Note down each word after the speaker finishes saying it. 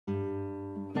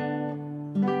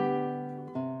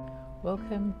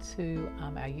welcome to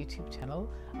our YouTube channel.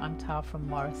 I'm Tal from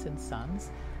Morris & Sons,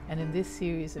 and in this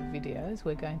series of videos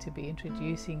we're going to be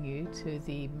introducing you to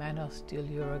the Manos del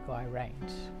Uruguay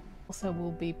range. Also,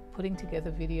 we'll be putting together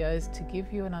videos to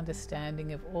give you an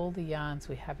understanding of all the yarns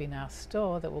we have in our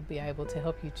store that will be able to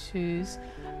help you choose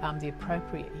the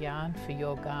appropriate yarn for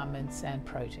your garments and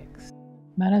projects.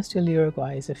 Manos del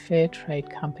Uruguay is a fair trade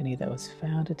company that was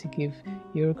founded to give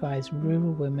Uruguay's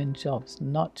rural women jobs,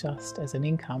 not just as an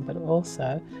income but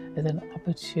also as an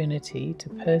opportunity to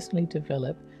personally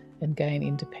develop and gain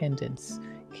independence,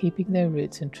 keeping their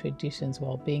roots and traditions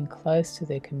while being close to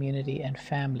their community and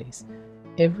families.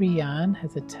 Every yarn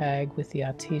has a tag with the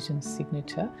artisan's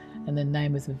signature and the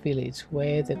name of the village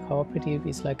where the cooperative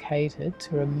is located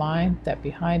to remind that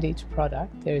behind each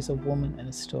product there is a woman and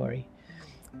a story.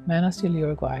 Manos del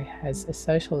Uruguay has a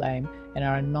social aim and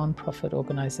are a non-profit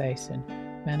organisation.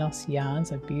 Manos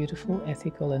yarns are beautiful,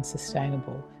 ethical and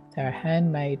sustainable. They are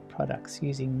handmade products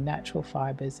using natural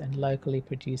fibres and locally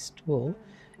produced wool,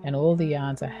 and all the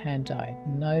yarns are hand-dyed.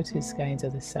 No two skeins are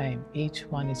the same. Each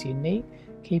one is unique,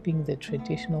 keeping the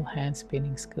traditional hand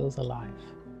spinning skills alive.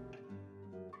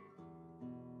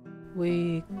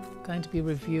 We're going to be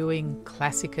reviewing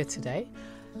Clasica today.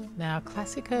 Now,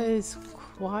 Clasica is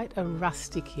quite a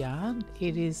rustic yarn.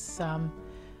 It is,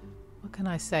 what can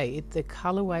I say, the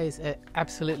colourways are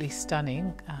absolutely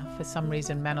stunning. For some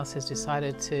reason Manos has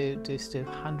decided to do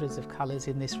hundreds of colours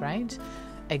in this range.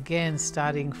 Again,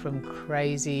 starting from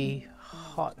crazy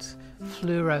hot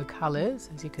fluoro colours,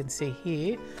 as you can see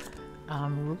here,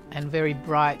 and very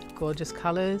bright, gorgeous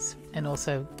colours, and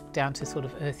also down to sort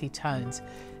of earthy tones.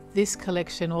 This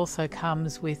collection also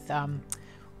comes with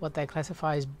what they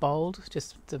classify as bold,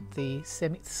 just the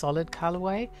semi-solid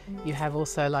colorway. You have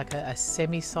also like a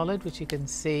semi-solid, which you can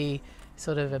see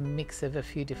sort of a mix of a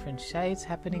few different shades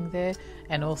happening there,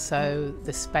 and also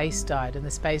the space dyed. And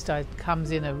the space dyed comes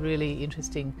in a really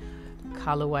interesting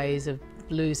colorways of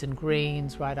blues and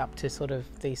greens right up to sort of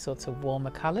these sorts of warmer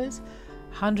colors.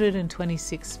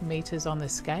 126 meters on the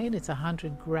skein. It's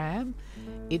 100 gram.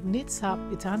 It knits up.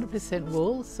 It's 100%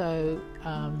 wool, so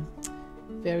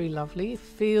very lovely. It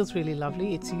feels really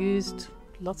lovely. It's used,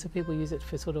 lots of people use it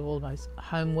for sort of almost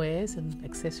homewares and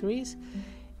accessories.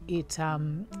 It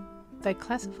they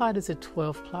classify it as a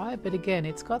 12 ply, but again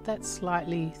it's got that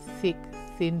slightly thick,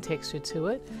 thin texture to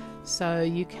it, so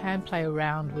you can play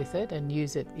around with it and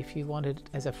use it if you want it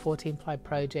as a 14 ply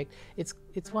project. It's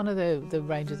one of the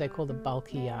ranges they call the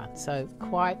bulky yarn, so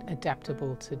quite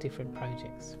adaptable to different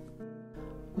projects.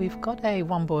 We've got a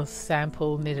one ball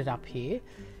sample knitted up here.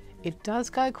 It does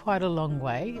go quite a long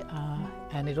way,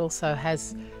 and it also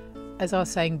has, as I was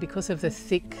saying, because of the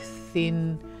thick,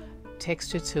 thin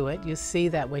texture to it, you'll see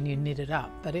that when you knit it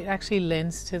up, but it actually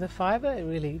lends to the fibre. It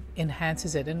really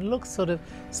enhances it, and it looks sort of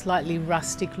slightly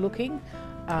rustic looking,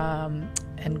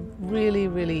 and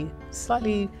really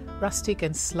slightly rustic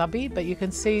and slubby, but you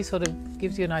can see sort of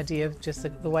gives you an idea of just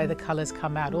the way the colours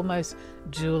come out, almost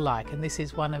jewel-like, and this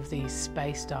is one of the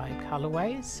space dyed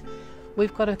colourways.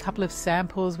 We've got a couple of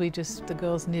samples the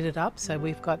girls knitted up, so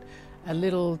we've got a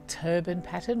little turban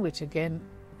pattern which again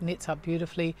knits up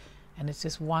beautifully, and it's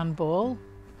just one ball.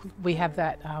 We have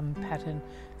that pattern,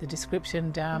 the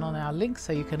description down on our link,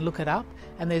 so you can look it up,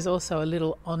 and there's also a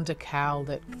little Onda Cowl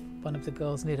that one of the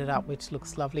girls knitted up which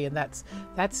looks lovely, and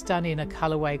that's done in a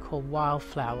colourway called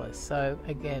Wildflowers, so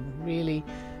again really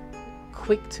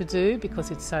quick to do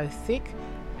because it's so thick.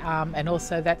 And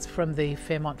also that's from the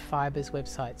Fairmount Fibers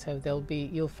website, so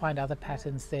you'll find other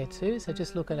patterns there too, so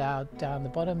just look at our down the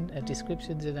bottom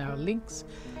descriptions in our links.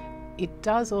 It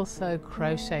does also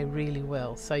crochet really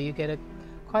well, so you get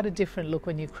quite a different look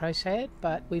when you crochet it,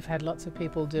 but we've had lots of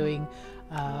people doing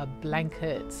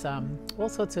blankets, all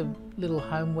sorts of little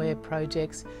homeware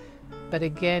projects. But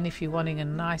again, if you're wanting a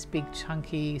nice big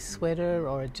chunky sweater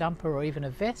or a jumper or even a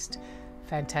vest,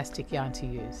 fantastic yarn to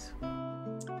use.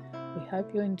 We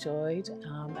hope you enjoyed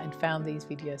and found these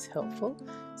videos helpful,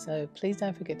 so please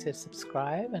don't forget to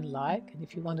subscribe and like, and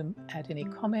if you want to add any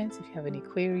comments, if you have any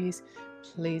queries,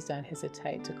 please don't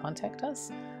hesitate to contact us.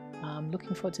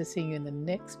 Looking forward to seeing you in the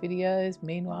next videos.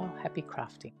 Meanwhile, happy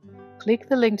crafting. Click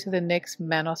the link to the next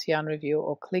Manos yarn review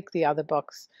or click the other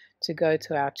box to go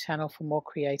to our channel for more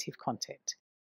creative content.